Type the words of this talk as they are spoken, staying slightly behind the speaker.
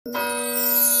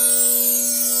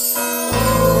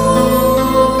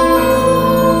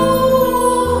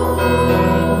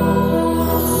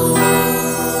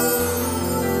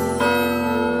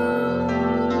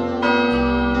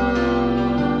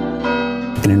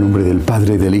nombre del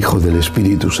Padre, del Hijo y del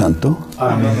Espíritu Santo.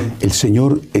 Amén. El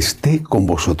Señor esté con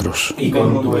vosotros. Y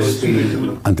con tu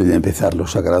espíritu. Antes de empezar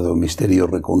los sagrados misterios,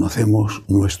 reconocemos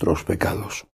nuestros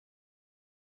pecados.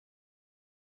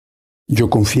 Yo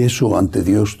confieso ante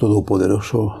Dios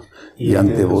Todopoderoso y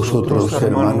ante vosotros,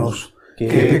 hermanos, que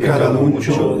he pecado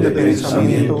mucho de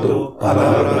pensamiento,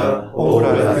 palabra,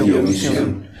 obra y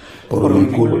omisión, por mi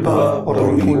culpa,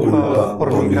 por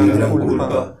mi gran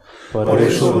culpa. Por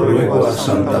eso ruego a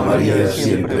Santa María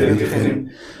siempre Virgen,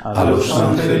 a los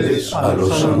ángeles, a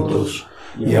los santos,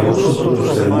 y a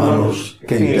vosotros, hermanos,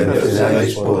 que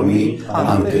intercedáis por mí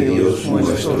ante Dios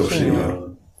nuestro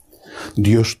Señor.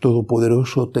 Dios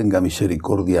Todopoderoso tenga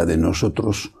misericordia de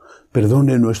nosotros,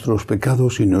 perdone nuestros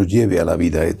pecados y nos lleve a la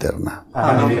vida eterna.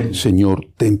 Amén. Señor,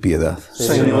 ten piedad.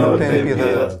 Señor, ten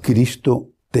piedad. Cristo,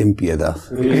 ten piedad.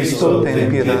 Cristo, ten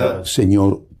piedad.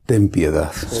 Señor, ten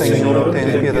piedad. Señor,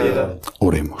 ten piedad.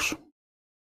 Oremos.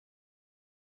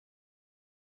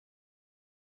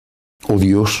 Oh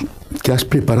Dios, que has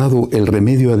preparado el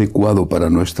remedio adecuado para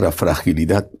nuestra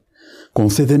fragilidad,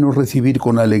 concédenos recibir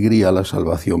con alegría la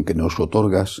salvación que nos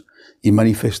otorgas y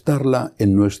manifestarla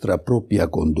en nuestra propia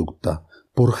conducta,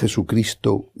 por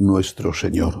Jesucristo nuestro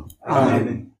Señor.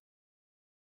 Amén.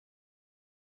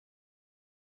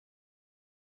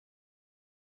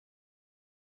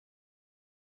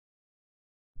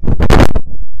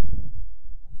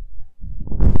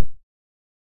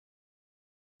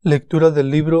 Lectura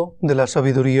del libro de la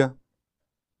sabiduría.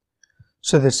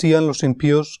 Se decían los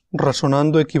impíos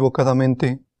razonando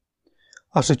equivocadamente: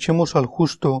 acechemos al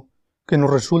justo, que nos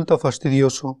resulta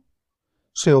fastidioso.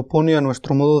 Se opone a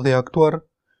nuestro modo de actuar,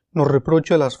 nos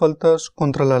reprocha las faltas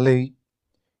contra la ley,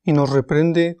 y nos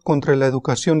reprende contra la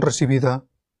educación recibida.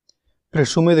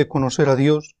 Presume de conocer a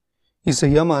Dios, y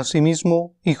se llama a sí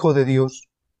mismo Hijo de Dios.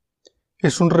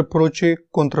 Es un reproche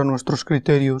contra nuestros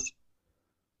criterios.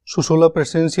 Su sola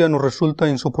presencia nos resulta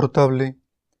insoportable.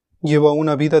 Lleva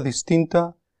una vida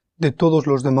distinta de todos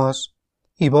los demás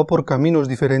y va por caminos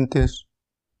diferentes.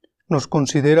 Nos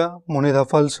considera moneda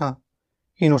falsa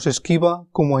y nos esquiva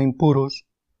como a impuros.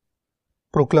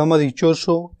 Proclama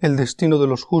dichoso el destino de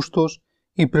los justos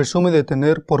y presume de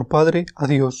tener por Padre a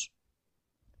Dios.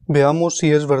 Veamos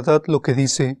si es verdad lo que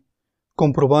dice,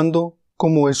 comprobando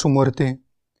cómo es su muerte.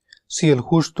 Si el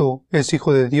justo es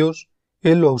hijo de Dios,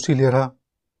 Él lo auxiliará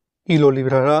y lo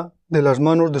librará de las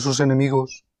manos de sus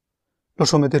enemigos. Lo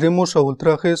someteremos a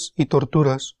ultrajes y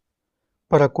torturas,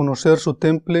 para conocer su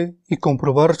temple y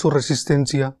comprobar su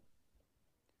resistencia.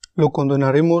 Lo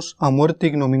condenaremos a muerte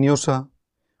ignominiosa,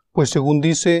 pues según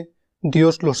dice,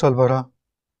 Dios lo salvará.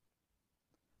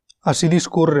 Así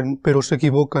discurren, pero se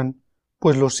equivocan,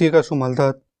 pues los ciega su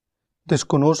maldad.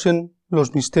 Desconocen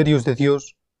los misterios de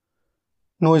Dios.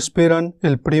 No esperan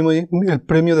el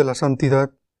premio de la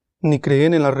santidad, ni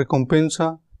creen en la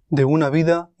recompensa de una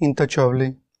vida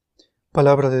intachable.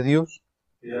 Palabra de Dios.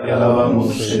 Te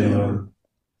alabamos, Señor.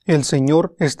 El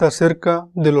Señor está cerca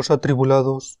de los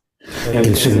atribulados.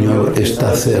 El Señor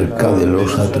está cerca de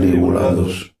los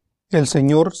atribulados. El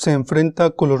Señor se enfrenta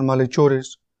con los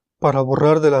malhechores para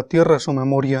borrar de la tierra su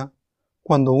memoria.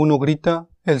 Cuando uno grita,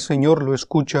 el Señor lo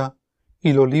escucha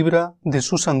y lo libra de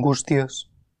sus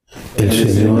angustias. El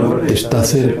Señor está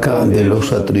cerca de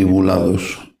los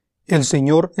atribulados. El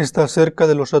Señor está cerca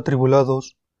de los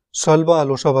atribulados, salva a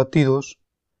los abatidos.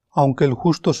 Aunque el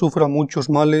justo sufra muchos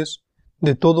males,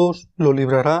 de todos lo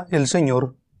librará el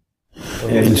Señor.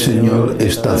 El Señor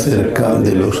está cerca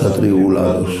de los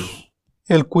atribulados.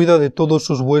 Él cuida de todos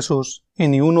sus huesos, y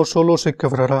ni uno solo se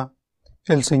quebrará.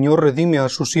 El Señor redime a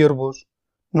sus siervos,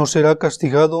 no será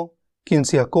castigado quien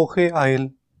se acoge a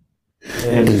Él.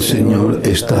 El Señor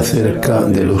está cerca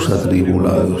de los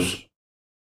atribulados.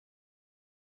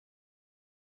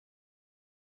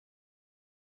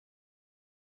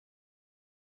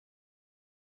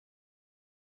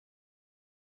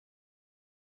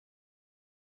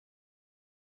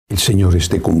 El Señor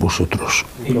esté con vosotros.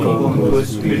 Y con tu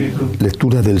espíritu.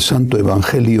 Lectura del Santo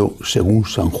Evangelio según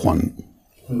San Juan.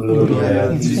 Gloria a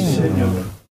ti, Señor.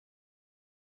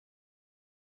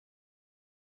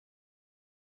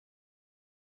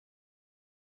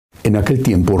 En aquel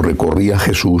tiempo recorría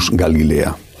Jesús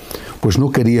Galilea, pues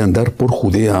no quería andar por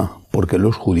Judea porque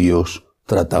los judíos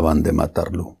trataban de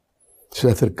matarlo.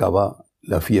 Se acercaba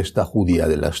la fiesta judía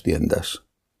de las tiendas.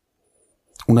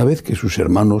 Una vez que sus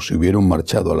hermanos se hubieron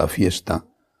marchado a la fiesta,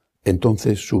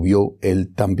 entonces subió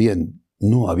él también,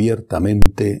 no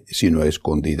abiertamente, sino a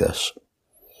escondidas.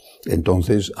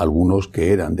 Entonces algunos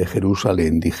que eran de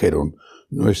Jerusalén dijeron: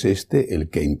 ¿no es este el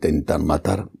que intentan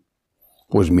matar?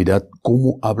 Pues mirad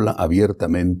cómo habla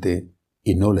abiertamente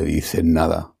y no le dicen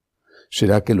nada.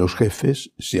 ¿Será que los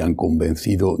jefes se han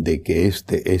convencido de que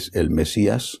este es el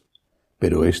Mesías?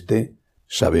 Pero este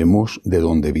sabemos de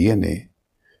dónde viene,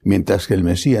 mientras que el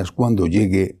Mesías cuando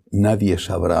llegue nadie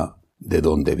sabrá de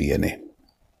dónde viene.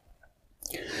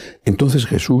 Entonces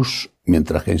Jesús,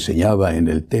 mientras que enseñaba en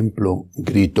el templo,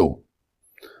 gritó: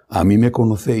 «A mí me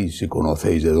conocéis y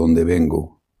conocéis de dónde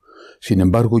vengo. Sin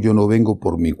embargo, yo no vengo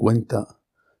por mi cuenta,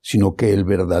 sino que el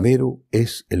verdadero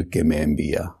es el que me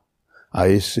envía. A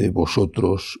ese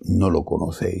vosotros no lo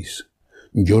conocéis.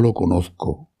 Yo lo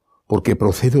conozco, porque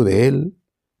procedo de él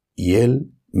y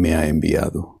él me ha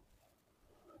enviado».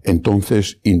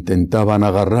 Entonces intentaban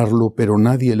agarrarlo, pero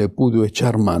nadie le pudo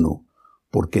echar mano,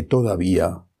 porque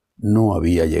todavía no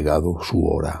había llegado su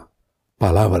hora.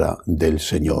 Palabra del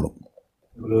Señor.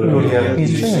 Gloria a ti,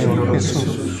 Señor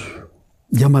Jesús.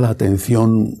 Llama la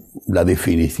atención la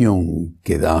definición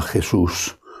que da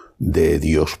Jesús de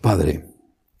Dios Padre.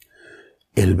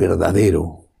 El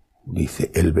verdadero,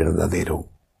 dice, el verdadero.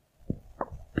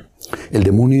 El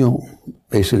demonio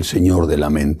es el señor de la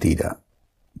mentira,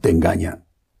 te engaña.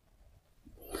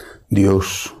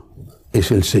 Dios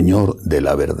es el Señor de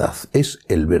la verdad, es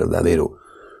el verdadero.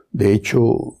 De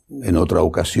hecho, en otra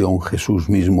ocasión Jesús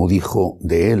mismo dijo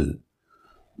de él,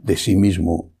 de sí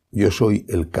mismo: «Yo soy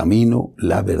el camino,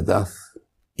 la verdad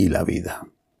y la vida».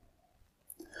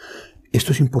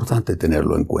 Esto es importante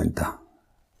tenerlo en cuenta,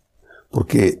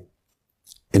 porque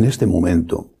en este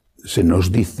momento se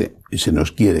nos dice y se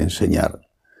nos quiere enseñar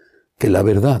que la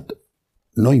verdad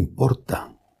no importa.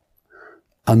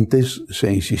 Antes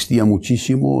se insistía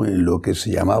muchísimo en lo que se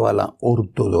llamaba la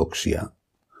ortodoxia,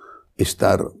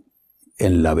 estar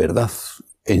en la verdad,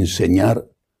 enseñar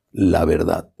la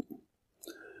verdad.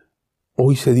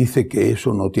 Hoy se dice que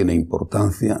eso no tiene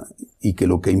importancia y que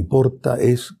lo que importa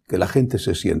es que la gente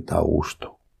se sienta a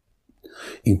gusto.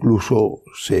 Incluso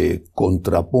se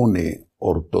contrapone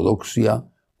ortodoxia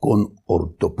con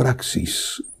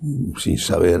ortopraxis, sin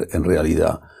saber en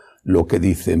realidad lo que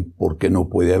dicen, porque no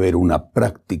puede haber una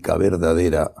práctica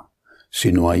verdadera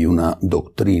si no hay una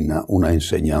doctrina, una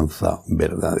enseñanza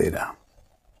verdadera.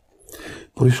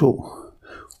 Por eso,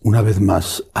 una vez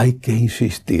más, hay que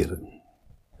insistir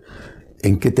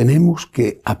en que tenemos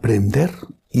que aprender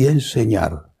y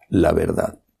enseñar la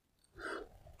verdad.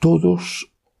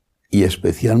 Todos y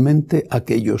especialmente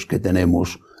aquellos que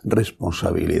tenemos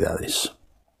responsabilidades.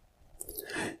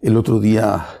 El otro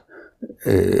día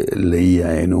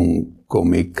leía en un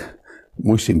cómic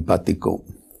muy simpático,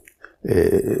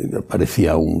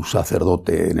 aparecía un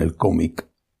sacerdote en el cómic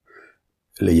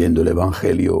leyendo el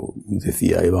Evangelio,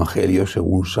 decía Evangelio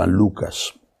según San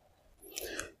Lucas.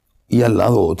 Y al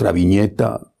lado otra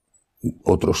viñeta,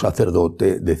 otro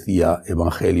sacerdote decía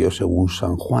Evangelio según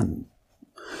San Juan.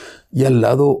 Y al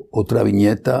lado otra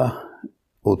viñeta,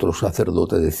 otro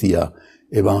sacerdote decía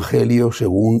Evangelio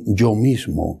según yo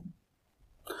mismo,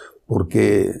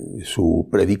 porque su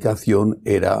predicación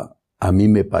era a mí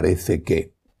me parece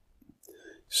que,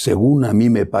 según a mí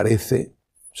me parece,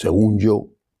 según yo,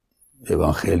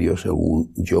 Evangelio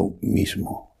según yo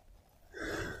mismo.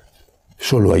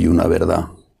 Solo hay una verdad.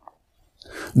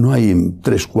 No hay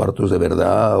 3/4 de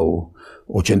verdad o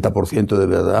 80% de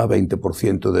verdad,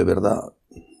 20% de verdad.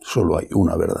 Solo hay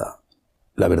una verdad.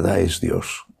 La verdad es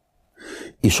Dios.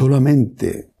 Y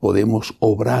solamente podemos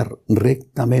obrar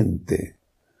rectamente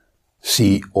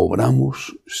si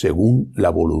obramos según la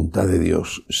voluntad de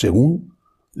Dios, según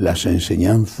las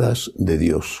enseñanzas de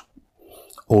Dios.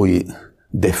 Hoy,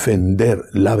 defender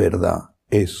la verdad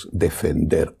es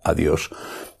defender a Dios.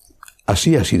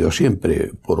 Así ha sido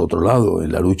siempre. Por otro lado,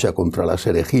 en la lucha contra las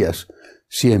herejías,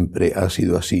 siempre ha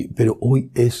sido así. Pero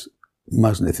hoy es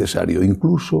más necesario,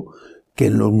 incluso que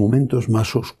en los momentos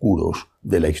más oscuros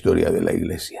de la historia de la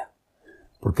Iglesia.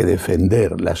 Porque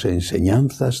defender las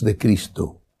enseñanzas de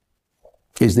Cristo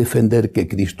es defender que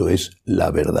Cristo es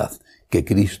la verdad, que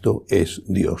Cristo es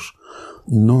Dios.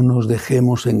 No nos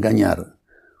dejemos engañar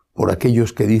por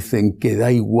aquellos que dicen que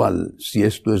da igual si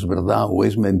esto es verdad o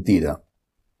es mentira,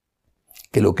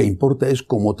 que lo que importa es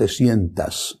cómo te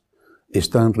sientas.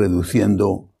 Están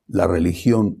reduciendo la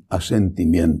religión a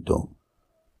sentimiento,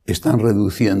 están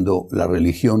reduciendo la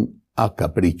religión a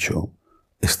capricho,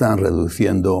 están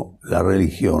reduciendo la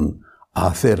religión a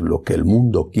hacer lo que el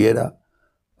mundo quiera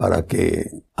para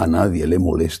que a nadie le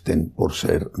molesten por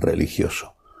ser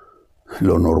religioso.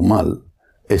 Lo normal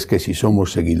es que si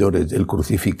somos seguidores del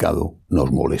crucificado,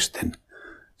 nos molesten.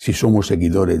 Si somos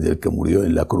seguidores del que murió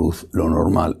en la cruz, lo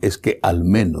normal es que al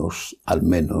menos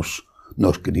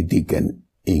nos critiquen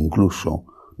e incluso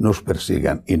nos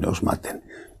persigan y nos maten.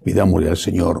 Pidámosle al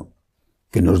Señor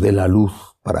que nos dé la luz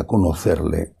para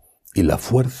conocerle y la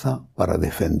fuerza para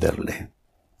defenderle.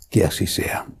 Que así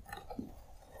sea.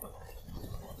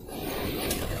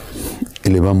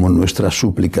 Elevamos nuestras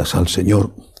súplicas al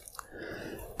Señor.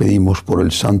 Pedimos por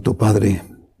el Santo Padre,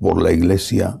 por la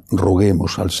Iglesia,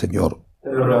 roguemos al Señor. Te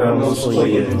rogamos,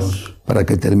 óyenos. Para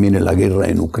que termine la guerra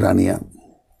en Ucrania,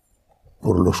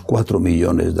 por los 4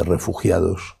 millones de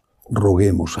refugiados,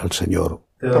 roguemos al Señor.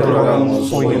 Te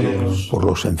rogamos, óyenos. Por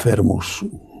los enfermos,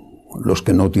 los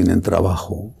que no tienen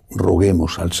trabajo,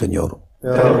 roguemos al Señor.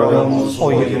 Te rogamos,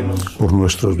 óyenos. Por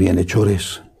nuestros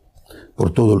bienhechores,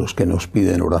 por todos los que nos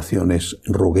piden oraciones,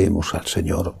 roguemos al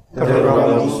Señor. Te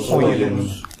rogamos,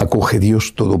 óyenos. Acoge,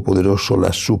 Dios Todopoderoso,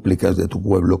 las súplicas de tu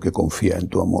pueblo que confía en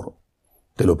tu amor.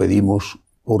 Te lo pedimos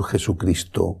por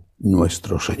Jesucristo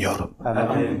nuestro Señor.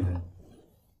 Amén.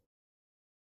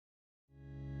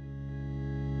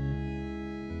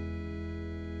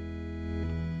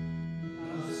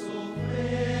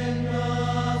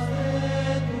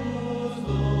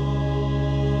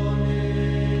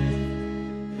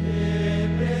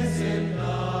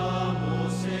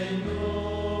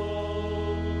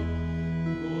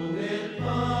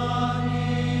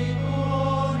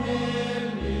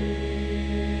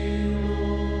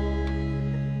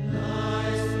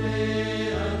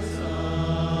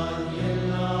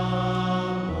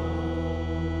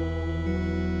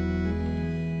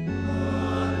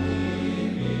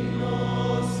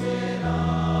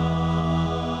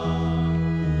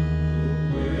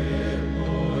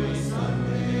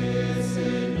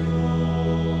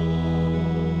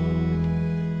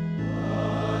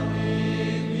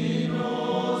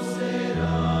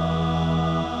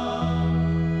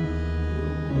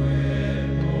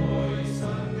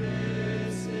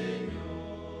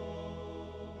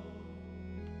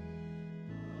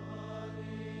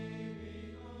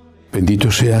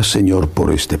 Bendito seas, Señor,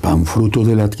 por este pan, fruto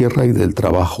de la tierra y del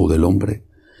trabajo del hombre,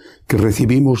 que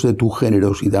recibimos de tu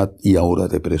generosidad y ahora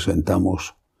te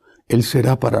presentamos. Él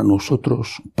será para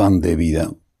nosotros pan de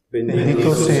vida.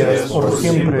 Bendito seas por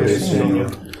siempre,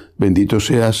 Señor. Bendito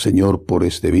seas, Señor, por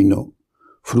este vino,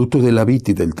 fruto de la vid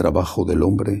y del trabajo del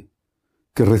hombre,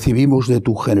 que recibimos de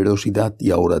tu generosidad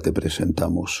y ahora te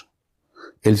presentamos.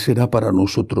 Él será para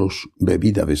nosotros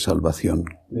bebida de salvación.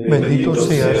 Bendito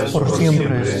seas por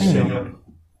siempre, Señor.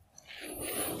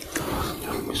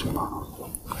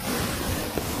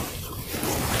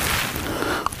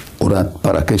 Orad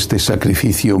para que este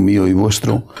sacrificio mío y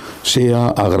vuestro sea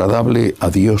agradable a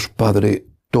Dios Padre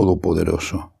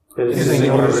Todopoderoso. El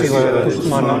Señor reciba de tus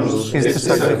manos este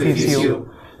sacrificio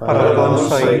para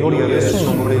alabanza y gloria de su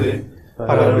nombre,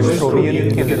 para nuestro bien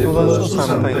y el de toda su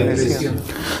santa Iglesia.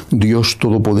 Dios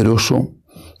Todopoderoso,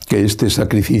 que este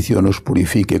sacrificio nos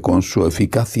purifique con su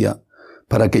eficacia,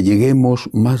 para que lleguemos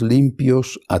más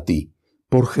limpios a ti,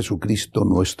 por Jesucristo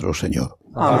nuestro Señor.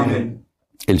 Amén.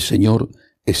 El Señor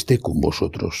esté con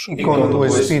vosotros. Y con tu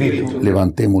espíritu.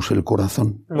 Levantemos el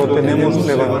corazón. Lo tenemos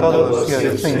levantado hacia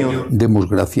el Señor. Demos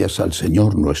gracias al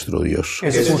Señor nuestro Dios.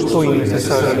 Es justo y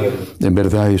necesario. En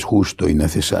verdad es justo y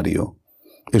necesario.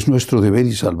 Es nuestro deber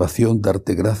y salvación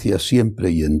darte gracias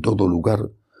siempre y en todo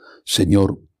lugar,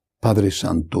 Señor, Padre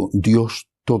Santo, Dios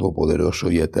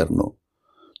Todopoderoso y Eterno.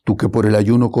 Tú que por el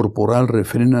ayuno corporal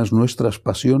refrenas nuestras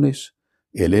pasiones,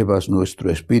 elevas nuestro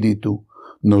espíritu,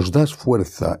 nos das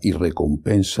fuerza y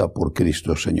recompensa por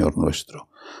Cristo Señor nuestro.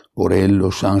 Por Él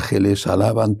los ángeles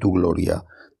alaban tu gloria,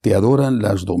 te adoran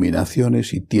las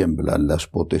dominaciones y tiemblan las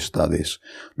potestades.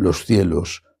 Los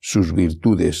cielos, sus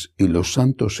virtudes y los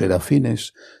santos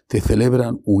serafines te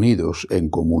celebran unidos en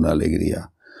común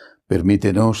alegría.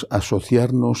 Permítenos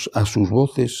asociarnos a sus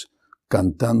voces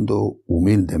cantando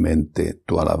humildemente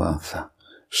tu alabanza.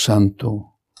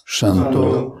 Santo,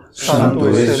 Santo, Santo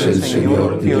es el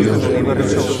Señor Dios del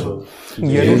universo.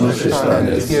 Llenos están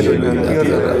el cielo y la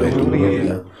tierra de tu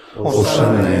gloria.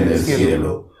 Hosana en el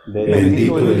cielo.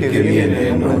 Bendito el que viene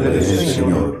en nombre del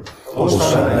Señor.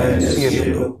 Hosana en el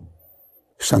cielo.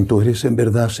 Santo eres en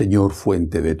verdad, Señor,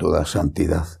 fuente de toda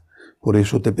santidad. Por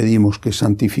eso te pedimos que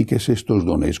santifiques estos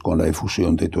dones con la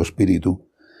efusión de tu Espíritu,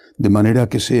 de manera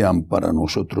que sean para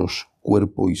nosotros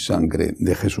cuerpo y sangre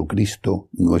de Jesucristo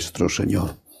nuestro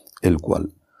Señor, el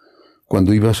cual,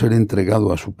 cuando iba a ser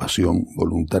entregado a su pasión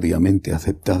voluntariamente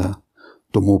aceptada,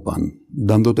 tomó pan,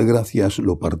 dándote gracias,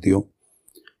 lo partió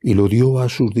y lo dio a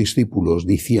sus discípulos,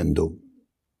 diciendo: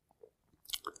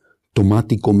 Tomad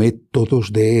y comed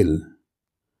todos de él,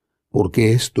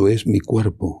 porque esto es mi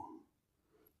cuerpo,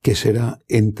 que será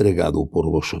entregado por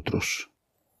vosotros.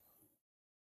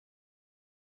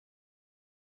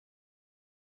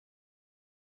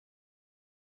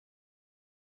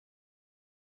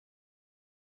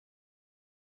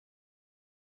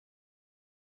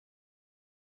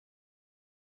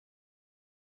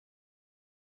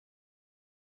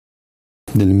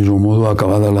 Del mismo modo,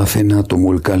 acabada la cena,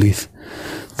 tomó el cáliz.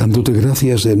 Dándote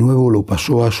gracias de nuevo, lo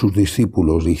pasó a sus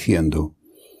discípulos, diciendo: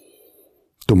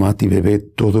 Tomad y bebed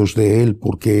todos de él,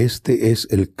 porque este es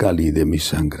el cáliz de mi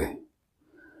sangre,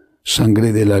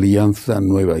 sangre de la alianza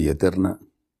nueva y eterna,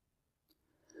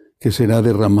 que será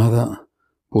derramada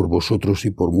por vosotros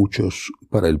y por muchos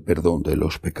para el perdón de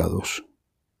los pecados.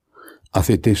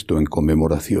 Haced esto en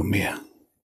conmemoración mía.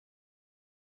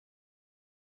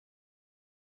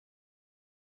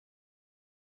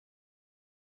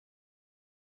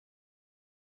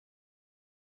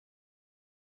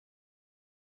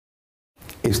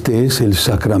 Este es el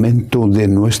sacramento de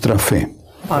nuestra fe.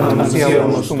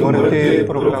 Anunciamos tu muerte,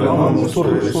 proclamamos tu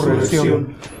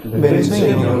resurrección. Ven,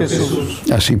 Señor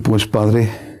Jesús. Así pues, Padre,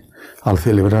 al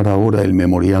celebrar ahora el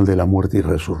memorial de la muerte y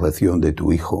resurrección de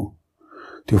tu Hijo,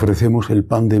 te ofrecemos el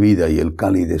pan de vida y el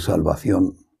cáliz de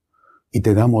salvación, y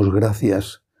te damos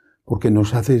gracias porque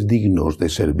nos haces dignos de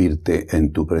servirte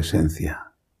en tu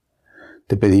presencia.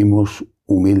 Te pedimos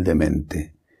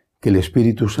humildemente que el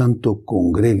Espíritu Santo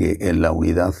congregue en la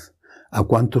unidad a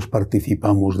cuantos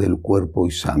participamos del cuerpo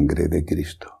y sangre de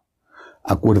Cristo.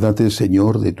 Acuérdate,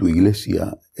 Señor, de tu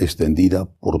Iglesia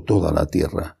extendida por toda la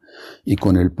tierra, y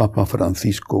con el Papa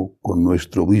Francisco, con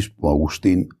nuestro obispo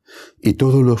Agustín, y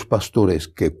todos los pastores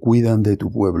que cuidan de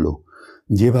tu pueblo,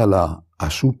 llévala a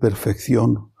su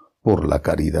perfección por la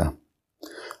caridad.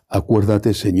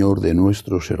 Acuérdate, Señor, de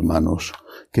nuestros hermanos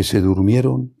que se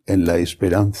durmieron en la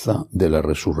esperanza de la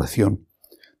resurrección,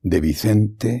 de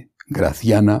Vicente,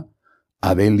 Graciana,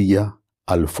 Adelia,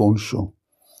 Alfonso,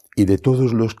 y de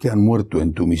todos los que han muerto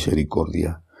en tu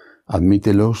misericordia.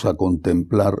 Admítelos a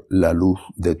contemplar la luz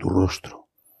de tu rostro.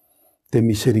 Ten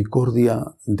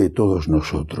misericordia de todos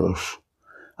nosotros,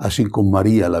 así con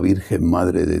María, la Virgen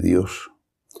Madre de Dios,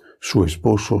 su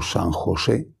esposo San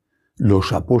José,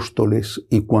 los apóstoles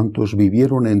y cuantos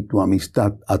vivieron en tu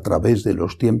amistad a través de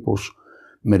los tiempos,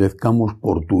 merezcamos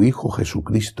por tu Hijo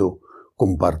Jesucristo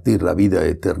compartir la vida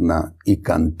eterna y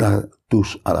cantar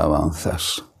tus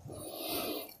alabanzas.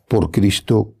 Por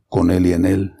Cristo, con Él y en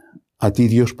Él, a ti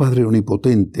Dios Padre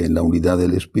Omnipotente, en la unidad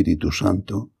del Espíritu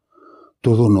Santo,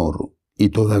 todo honor y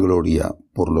toda gloria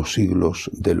por los siglos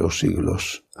de los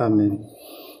siglos. Amén.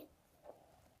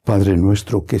 Padre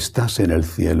nuestro que estás en el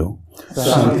cielo,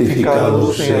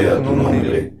 santificado sea tu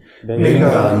nombre.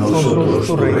 Venga a nosotros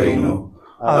tu reino.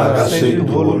 Hágase tu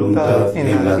voluntad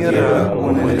en la tierra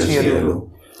como en el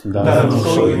cielo. Danos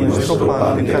hoy nuestro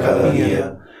pan de cada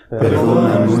día.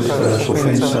 Perdona nuestras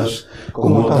ofensas,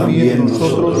 como también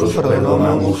nosotros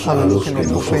perdonamos a los que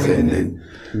nos ofenden.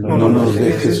 No nos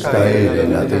dejes caer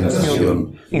en la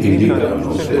tentación y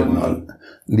líbranos del mal.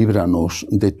 Líbranos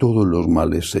de todos los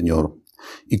males, Señor,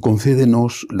 y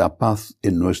concédenos la paz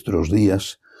en nuestros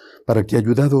días, para que,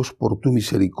 ayudados por tu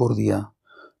misericordia,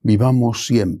 vivamos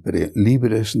siempre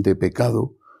libres de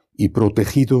pecado y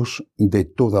protegidos de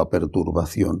toda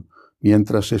perturbación,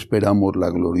 mientras esperamos la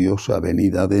gloriosa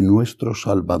venida de nuestro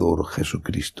Salvador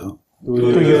Jesucristo.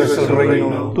 Tuyo es el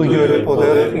reino, tuyo el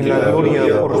poder y la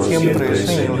gloria por siempre,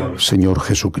 Señor. Señor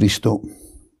Jesucristo,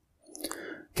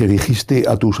 que dijiste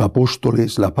a tus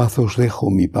apóstoles: la paz os dejo,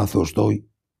 mi paz os doy,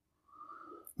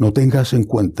 no tengas en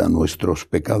cuenta nuestros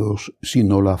pecados,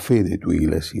 sino la fe de tu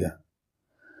Iglesia.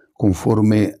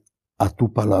 Conforme a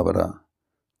tu palabra,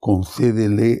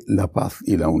 concédele la paz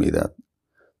y la unidad,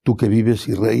 tú que vives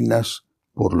y reinas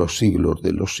por los siglos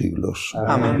de los siglos.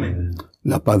 Amén.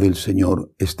 La paz del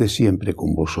Señor esté siempre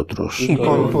con vosotros. Y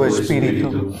con tu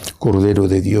espíritu. Cordero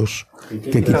de Dios,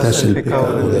 que quitas el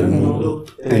pecado del mundo,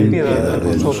 ten piedad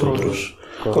de nosotros.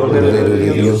 Cordero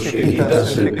de Dios, que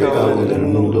quitas el pecado del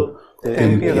mundo,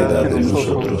 ten piedad de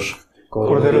nosotros.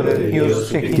 Cordero de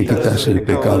Dios, que quitas el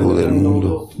pecado del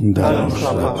mundo, danos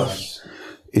la paz.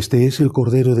 Este es el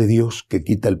Cordero de Dios que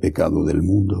quita el pecado del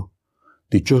mundo.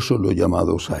 Dichosos los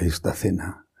llamados a esta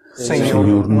cena.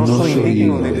 Señor, no soy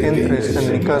digno de que entres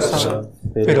en mi casa,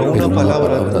 pero una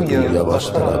palabra tuya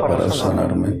bastará para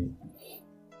sanarme.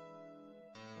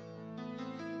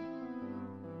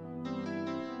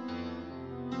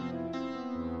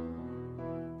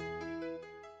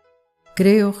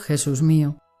 Creo, Jesús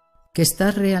mío, que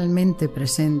estás realmente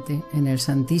presente en el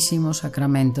Santísimo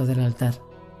Sacramento del altar.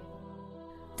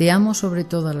 Te amo sobre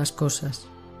todas las cosas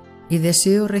y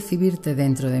deseo recibirte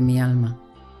dentro de mi alma.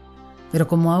 Pero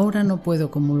como ahora no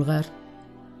puedo comulgar,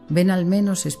 ven al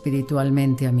menos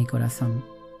espiritualmente a mi corazón.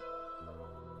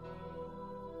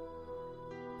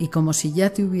 Y como si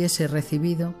ya te hubiese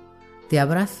recibido, te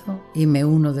abrazo y me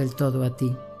uno del todo a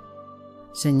ti.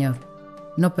 Señor,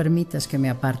 no permitas que me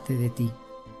aparte de ti.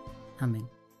 Amén.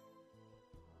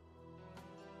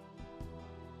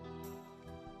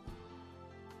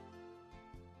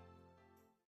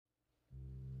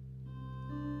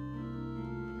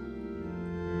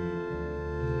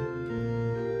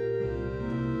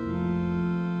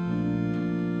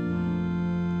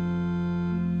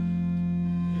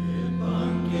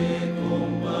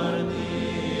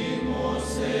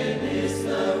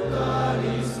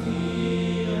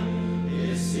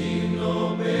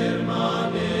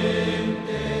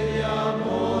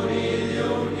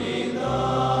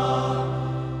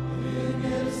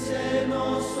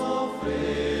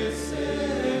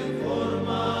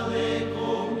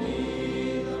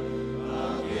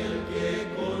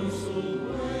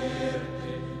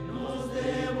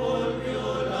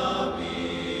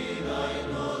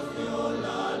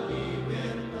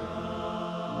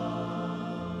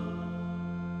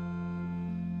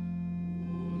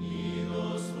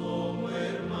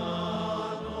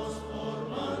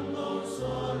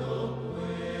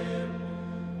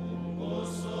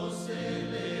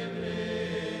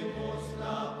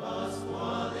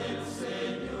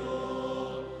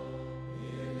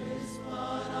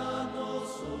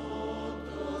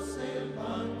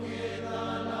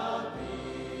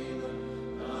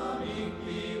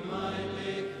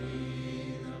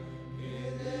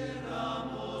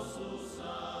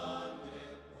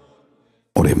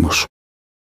 Oremos.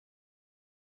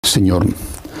 Señor,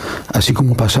 así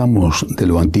como pasamos de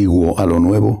lo antiguo a lo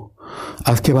nuevo,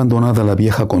 haz que abandonada la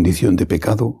vieja condición de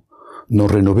pecado,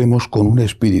 nos renovemos con un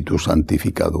espíritu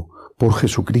santificado. Por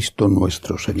Jesucristo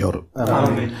nuestro Señor.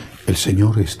 Amén. El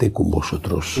Señor esté con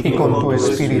vosotros. Y con tu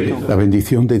espíritu. La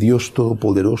bendición de Dios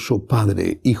Todopoderoso,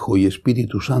 Padre, Hijo y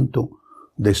Espíritu Santo,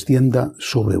 descienda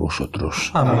sobre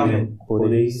vosotros. Amén.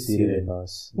 Podéis ir en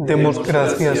paz. Demos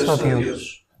gracias a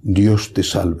Dios. Dios te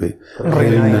salve,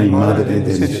 Reina y Madre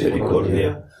de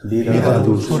misericordia, vida,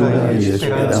 dulzura y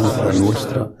esperanza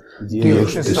nuestra.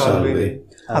 Dios te salve.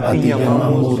 A ti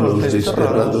llamamos los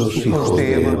desterrados hijos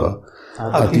de Eva.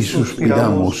 A ti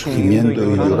suspiramos, gimiendo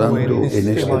y llorando en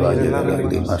este valle de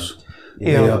lágrimas.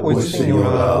 Ea pues,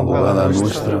 Señora, abogada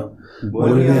nuestra,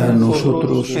 vuelve a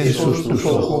nosotros esos tus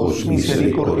ojos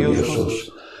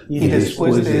misericordiosos, y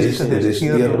después de este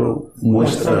destierro,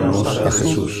 muéstranos a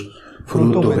Jesús,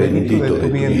 fruto bendito de tu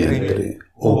vientre,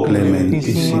 oh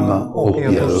clementísima, oh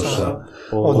piadosa,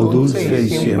 oh dulce y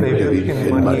siempre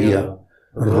Virgen María,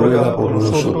 ruega por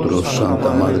nosotros,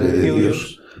 Santa Madre de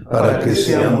Dios, para que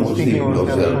seamos dignos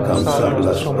de alcanzar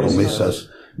las promesas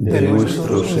de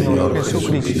nuestro Señor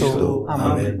Jesucristo.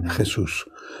 Amén. Jesús,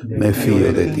 me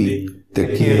fío de ti,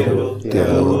 te quiero, te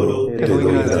adoro, te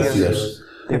doy gracias,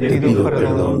 te pido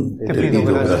perdón, te pido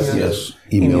gracias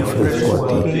y me ofrezco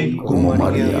a ti como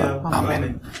María.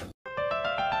 Amén.